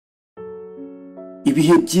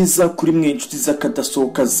Ibihe byiza kuri mwe inshuti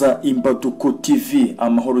z'akadasohoka za Imbaduko TV,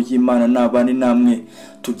 amahoro y'Imana n'abane namwe.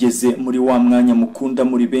 Tugeze muri wa mwanya mukunda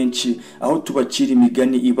muri benshi, aho tubacira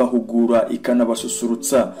imigani ibahugura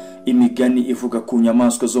ikanabasusurutsa. Imigani ivuga ku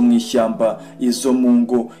nyamaswa zo mu ishyamba, izo mu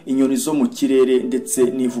ngo, inyoni zo mu kirere ndetse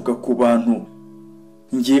nivuga ku bantu.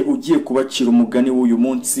 Nge ugiye kubacira umugani w'uyu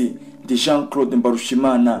munsi ndi Jean Claude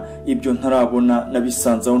Mbarushimana, ibyo ntarabona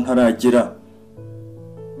nabisanzaho ntaragera.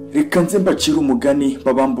 Reka nze mbacira umugani,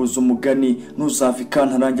 babambuza umugani, ntuzava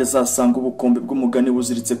ikantarange azasanga ubukombe bw'umugani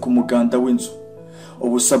buziritse ku muganda w'inzu.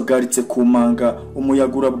 Ubusa bwaritse ku manga,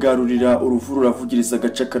 umuyaga urabwarurira, uruvu ruravugiriza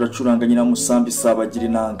agace karacuranga, nyiramusambi isabagira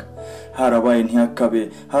inanga. Harabaye ntihakabe,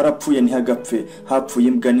 harapfuye ntihagapfe, hapfuye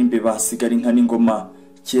imbwa n'imbeba hasigara inka n'ingoma,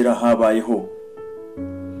 kera habayeho.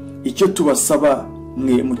 Icyo tubasaba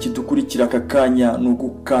mwe mukidukurikira aka kanya ni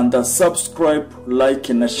ugukanda subscribe,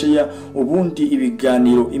 like na share, ubundi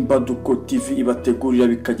ibiganiro Imbaduko TV ibategurira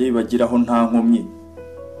bikajya bibagiraho nta nkomyi.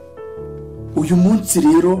 Uyu munsi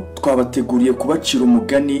rero twabateguriye kubacira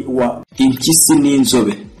umugani wa impyisi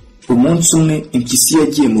n'inzobe. Umunsi umwe impyisi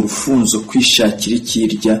yagiye mu rufunzo kwishakira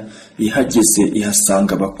ikirya, ihageze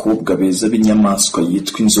ihasanga abakobwa beza b'inyamaswa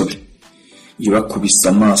yitwa inzobe. Ibakubise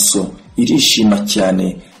amaso irishima cyane,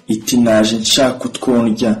 iti naje nshaka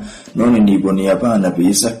utwondya, none niboneye abana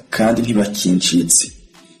beza kandi ntibakincitse.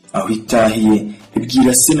 Aho itahiye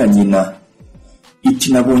ibwira se na nyina,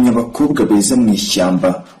 iti nabonye abakobwa beza mu ishyamba,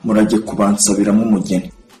 murajye kubansabiramo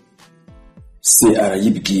umugeni. Se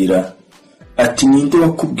arayibwira ati ninde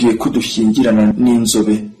wakubwiye ko dushyingirana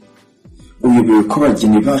n'inzobe? Uyobewe ko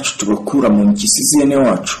abageni bacu tubakura mu mpyisi zene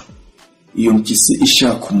wacu? Iyo mpyisi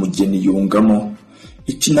ishaka umugeni yungamo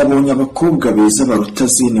iti nabonye abakobwa beza baruta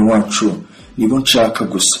zene wacu, nibo nshaka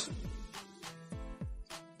gusa.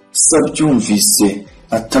 Sabyumvise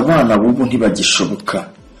ati abana bubu ntibagishoboka,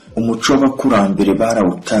 umuco w'abakurambere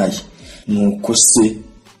barawutaye. Nuko se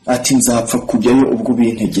ati nzapfa kujyayo ubwo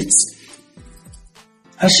bintegetse.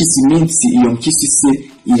 Hashize iminsi iyo mpyisi se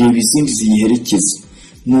ireba izindi ziyiherekeza,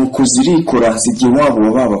 nuko zirikora zijya iwabo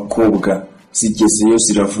wa ba bakobwa. Zigezeyo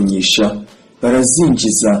ziravunyisha,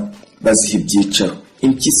 barazinjiza baziha ibyicaro.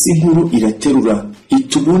 Impyisi nkuru iraterura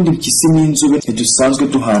iti ubundi impyisi n'inzobe ntidusanzwe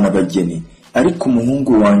duhana abageni, ariko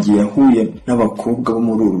umuhungu wanjye yahuye n'abakobwa bo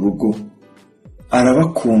muri uru rugo,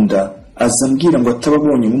 arabakunda, aza ambwira ngo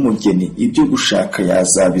atababonye nk'umugeni ibyo gushaka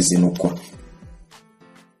yazabizinukwa.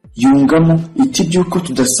 Yungamo iti by'uko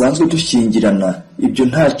tudasanzwe dushyingirana ibyo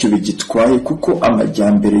ntacyo bigitwaye, kuko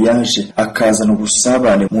amajyambere yaje akazana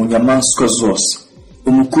ubusabane mu nyamaswa zose.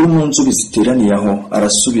 Umukuru mu nzobe ziteraniye aho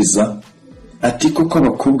arasubiza ati koko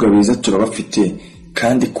abakobwa beza turabafite,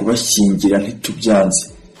 kandi kubashyingira ntitubyanze,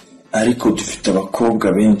 ariko dufite abakobwa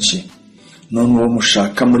benshi, none uwo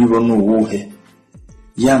mushaka muri bo ni uwuhe?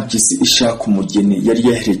 Ya mpyisi ishaka umugeni yari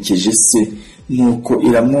yaherekeje se, nuko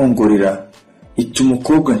iramwongorera iti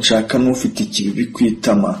umukobwa nshaka n'ufite ikibibi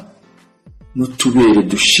kwitama, n'utubere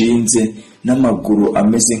dushinze, n'amaguru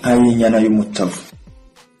ameze nk'ay'inyana y'umutavu.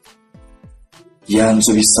 Ya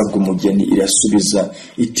nzobe isabwa umugeni irasubiza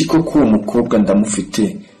iti koko uwo mukobwa ndamufite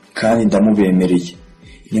kandi ndamubemereye,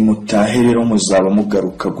 nimutahe rero muzaba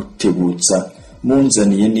mugaruka gutebutsa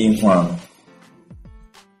munzaniye n'inkwano.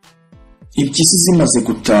 Impyisi zimaze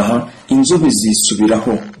gutaha, inzobe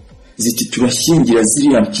zisubiraho ziti turashyingira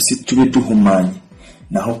ziriya mpyisi tube duhumanye.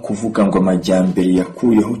 Naho kuvuga ngo amajyambere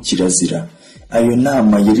yakuyeho kirazira, ayo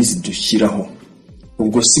nama yari zidushyiraho.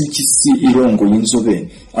 Ubwo si impyisi irongoye inzobe,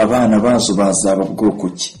 abana bazo bazaba bwoko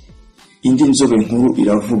ki? Indi nzobe nkuru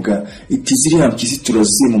iravuga iti ziriya mpyisi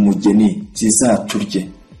turazima umugeni zizaturye.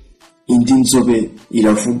 Indi nzobe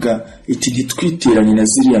iravuga iti ntitwiteranye na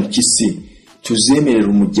ziriya mpyisi, tuzemerera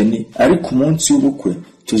umugeni, ariko umunsi w'ubukwe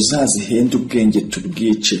tuzazihenda ubwenge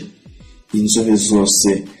tubwice. Inzobe zose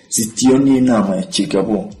zitiyo n'inama ya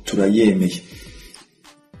kigabo turayemeye.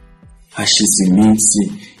 Hashize iminsi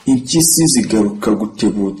impyisi zigaruka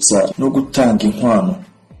gutebutsa no gutanga inkwano.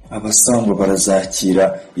 Abasangwa barazakira,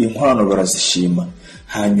 inkwano barazishima,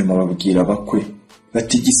 hanyuma babwira abakwe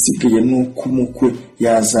bati igisigaye nuko umukwe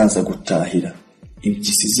yazaza gutahira.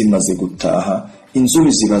 Impyisi zimaze gutaha,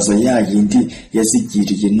 inzobe zibaza ya yindi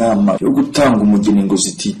yazigiriye inama yo gutanga umugeni ngo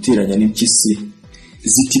zititeranya n'impyisi,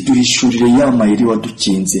 ziti duhishurire ya mayeri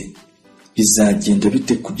wadukinze. Bizagenda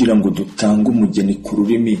bite kugira ngo dutange umugeni ku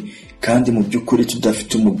rurimi, kandi mu by'ukuri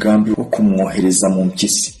tudafite umugambi wo kumwohereza mu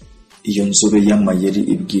mpyisi? Iyo nzobe y'amayeri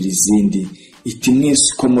ibwira izindi iti mwese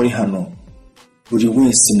uko muri hano, buri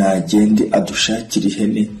wese nagende adushakira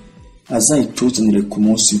ihene, azayituzanire ku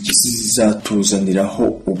munsi impyisi zizatuzaniraho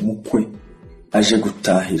umukwe aje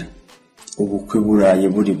gutahira. Ubukwe buraye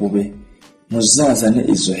buri bube, muzazane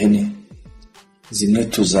izo hene. zimwe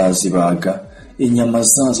tuzazibaga, inyama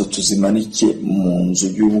zazo tuzimanike mu nzu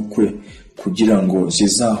y'ubukwe kugira ngo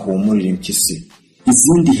zizahumurire impyisi.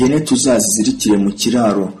 Izindi hene tuzazizirikire mu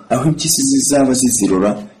kiraro aho impyisi zizaba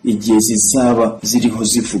zizirora igihe zizaba ziriho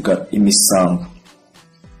zivuga imisango.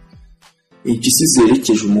 Impyisi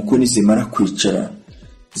zerekeje umukwe nizimara kwicara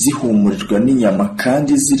zihumurirwa n'inyama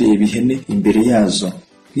kandi zireba ihene imbere yazo,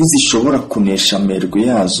 nizishobora kunesha amerwe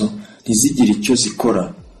yazo ntizigire icyo zikora,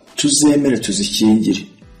 tuzemere tuzikingire.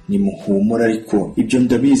 Nimuhumura, ariko ibyo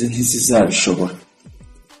ndabizi ntizizabishobora.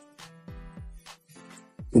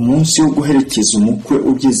 Umunsi wo guherekeza umukwe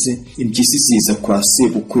ugeze, impyisi ziza kwa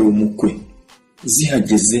sebukwe w'umukwe.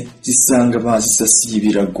 Zihageze zisanga bazisasiye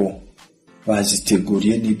ibirago,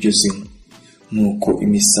 baziteguriye n'ibyo zinywa. Nuko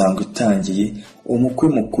imisango itangiye, umukwe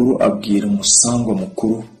mukuru abwira umusangwa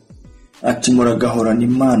mukuru ati, muragahorana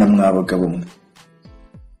Imana mwa bagabo mwe,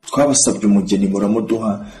 twabasabye umugeni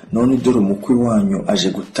muramuduha, none dore umukwe wanyu aje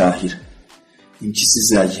gutahira. Impyisi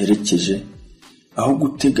zayiherekeje aho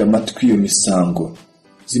gutega amatwi iyo misango,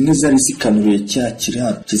 zimwe zari zikanuriye cya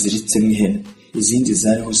kiraro kiziritsemo ihene, izindi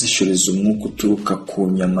zariho zishoreza umwuka uturuka ku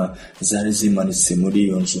nyama zari zimanitse muri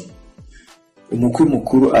iyo nzu. Umukwe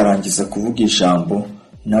mukuru arangiza kuvuga ijambo,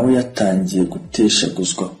 nawe yatangiye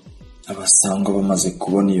guteshaguzwa. Abasangwa bamaze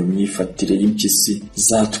kubona iyo myifatire y'impyisi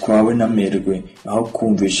zatwawe n'amerwe, aho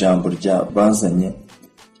kumva ijambo rya bazanye,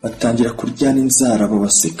 batangira kuryana inzara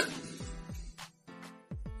babaseka.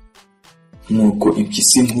 Nuko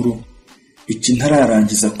impyisi nkuru iti,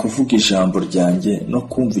 ntararangiza kuvuga ijambo ryanjye no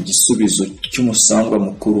kumva igisubizo cy'umusangwa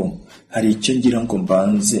mukuru, hari icyo ngira ngo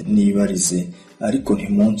mbanze nibarize, ariko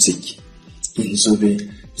ntimunseke. Inzobe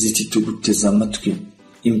ziti, tuguteze amatwi.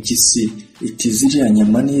 Impyisi iti, ziriya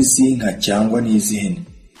nyama n'iz'inka cyangwa n'iz'ihene?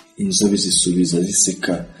 Inzobe zisubiza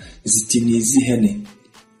ziseka ziti, n'iz'ihene.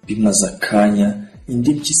 Bimaze akanya,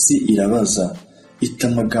 indi mpyisi irabaza iti,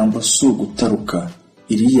 amagambo si ugutaruka,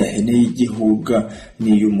 iriya hene y'igihuga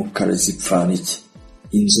n'iy'umukara zipfana iki?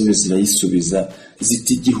 Inzobe zirayisubiza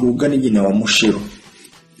ziti, igihuga ni nyina wa Musheru.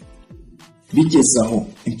 Bigeze aho,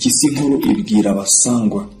 impyisi nkuru ibwira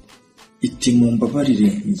abasangwa iti, mumbabarire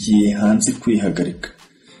ngiye hanze kwihagarika.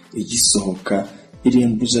 Igisohoka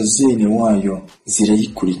irembuza zene wayo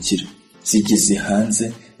zirayikurikira. Zigeze hanze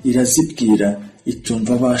irazibwira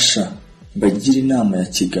itumva basha, mbagira inama ya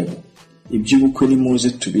kigabo, iby'ubukwe nimuze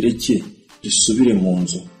tubireke dusubire mu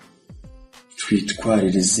nzu,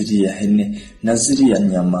 twitwarire ziriya hene na ziriya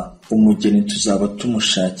nyama, umugeni tuzaba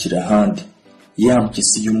tumushakira ahandi. Ya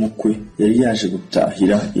mpyisi y'umukwe yari yaje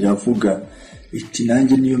gutahira iravuga iti,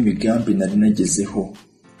 nanjye niyo migambi nari nagezeho,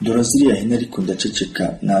 dora ziriya hene ariko ndaceceka,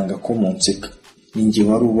 nanga ko munseka. Ninjye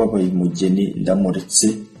wari ubabaye umugeni, ndamuretse,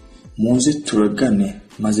 muze turagane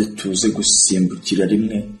maze tuze gusimbukira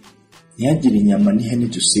rimwe, ntihagire inyama n'ihene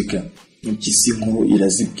dusiga. Impyisi nkuru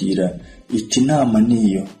irazibwira iti, inama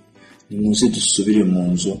niyo, nimuze dusubire mu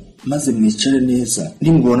nzu maze mwicare neza,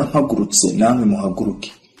 nimubona mpagurutse namwe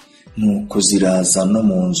muhaguruke. Nuko ziraza no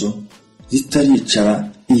mu nzu, zitaricara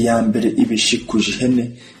iya mbere ibishikuje ihene,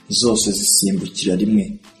 zose zisimbukira rimwe,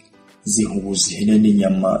 zihubuza ihene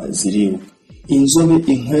n'inyama ziribuka. Inzobe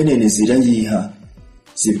inkwenene zirayiha,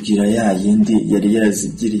 zibwira ya yindi yari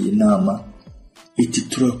yarazigiriye inama iti,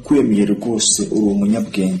 turakwemeye rwose, uri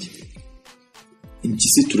umunyabwenge.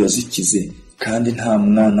 Impyisi turazikize kandi nta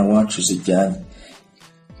mwana wacu zijyanye.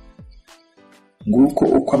 Nguko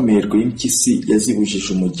uko amerwe y'impyisi yazibujije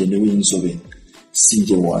umugeni w'inzobe.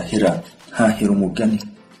 Sinjye wahera, hahera umugani.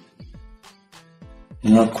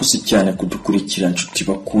 Mwakoze cyane kudukurikira nshuti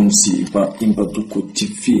bakunzi ba Imbaduko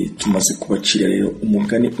TV. Tumaze kubacira rero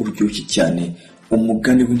umugani uryoshye cyane,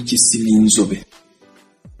 umugani w'impyisi n'inzobe.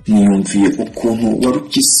 Niyumviye ukuntu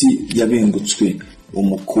warupyisi yabengutswe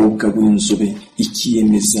umukobwa w'inzobe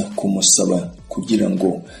ikiyemeza kumusaba kugira ngo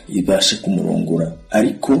ibashe kumurongora,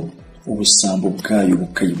 ariko ubusambo bwayo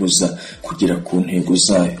bukayibuza kugera ku ntego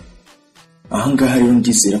zayo. Ahangaha rero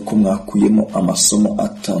ndizera ko mwakuyemo amasomo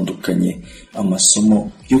atandukanye, amasomo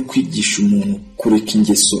yo kwigisha umuntu kureka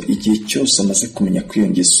ingeso igihe cyose amaze kumenya ko iyo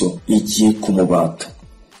ngeso igiye kumubata.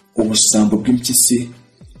 Ubusambo bw'impyisi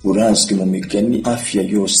burazwi mu migani hafi ya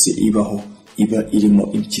yose ibaho, iba irimo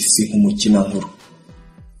impyisi nk'umukinankuru.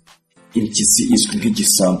 Impyisi izwi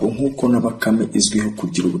nk'igisambo nk'uko na Bakame izwiho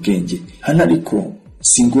kugira ubwenge. Hano ariko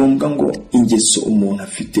si ngombwa ngo ingeso umuntu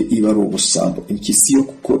afite iba ari ubusambo. Impyisi yo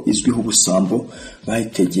kuko izwiho ubusambo,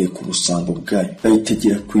 bayitegeye ku busambo bwayo,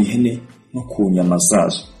 bayitegera ku ihene no ku nyama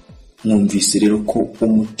zazo. Numvise rero ko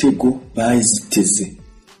umutego bayiziteze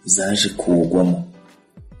zaje kuwugwamo.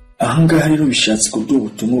 Ahangaha rero bishatse kuduha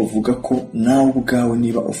ubutumwa buvuga ko nawe ubwawe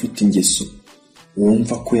niba ufite ingeso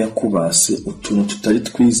wumva ko yakubase utuntu tutari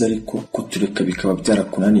twiza ariko kutureka bikaba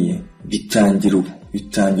byarakunaniye,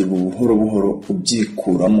 bitangira buhoro buhoro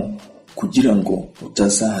ubyikuramo kugira ngo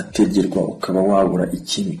utazahategerwa ukaba wabura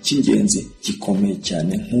ikintu cy'ingenzi gikomeye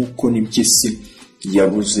cyane, nk'uko n'impyisi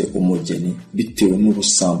yabuze umugeni bitewe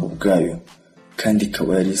n'ubusambo bwayo kandi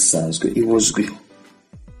ikaba yari isanzwe ibuzwiho.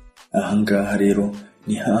 Ahangaha rero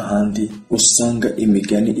ni hahandi usanga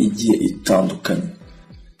imigani igiye itandukanye.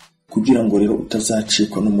 Kugira ngo rero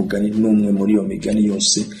utazacikwa n'umugani n'umwe muri iyo migani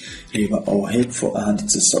yose, reba aho hepfo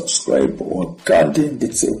ahanditse subscribe ukande,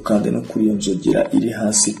 ndetse ukande no kuri iyo nzogera iri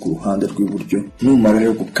hasi ku ruhande rw'iburyo. Numara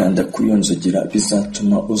rero gukanda kuri iyo nzogera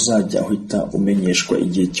bizatuma uzajya uhita umenyeshwa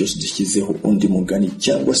igihe cyose dushyizeho undi mugani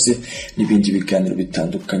cyangwa se n'ibindi biganiro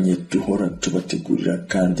bitandukanye duhora tubategurira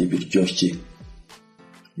kandi biryoshye.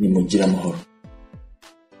 Nimugire amahoro.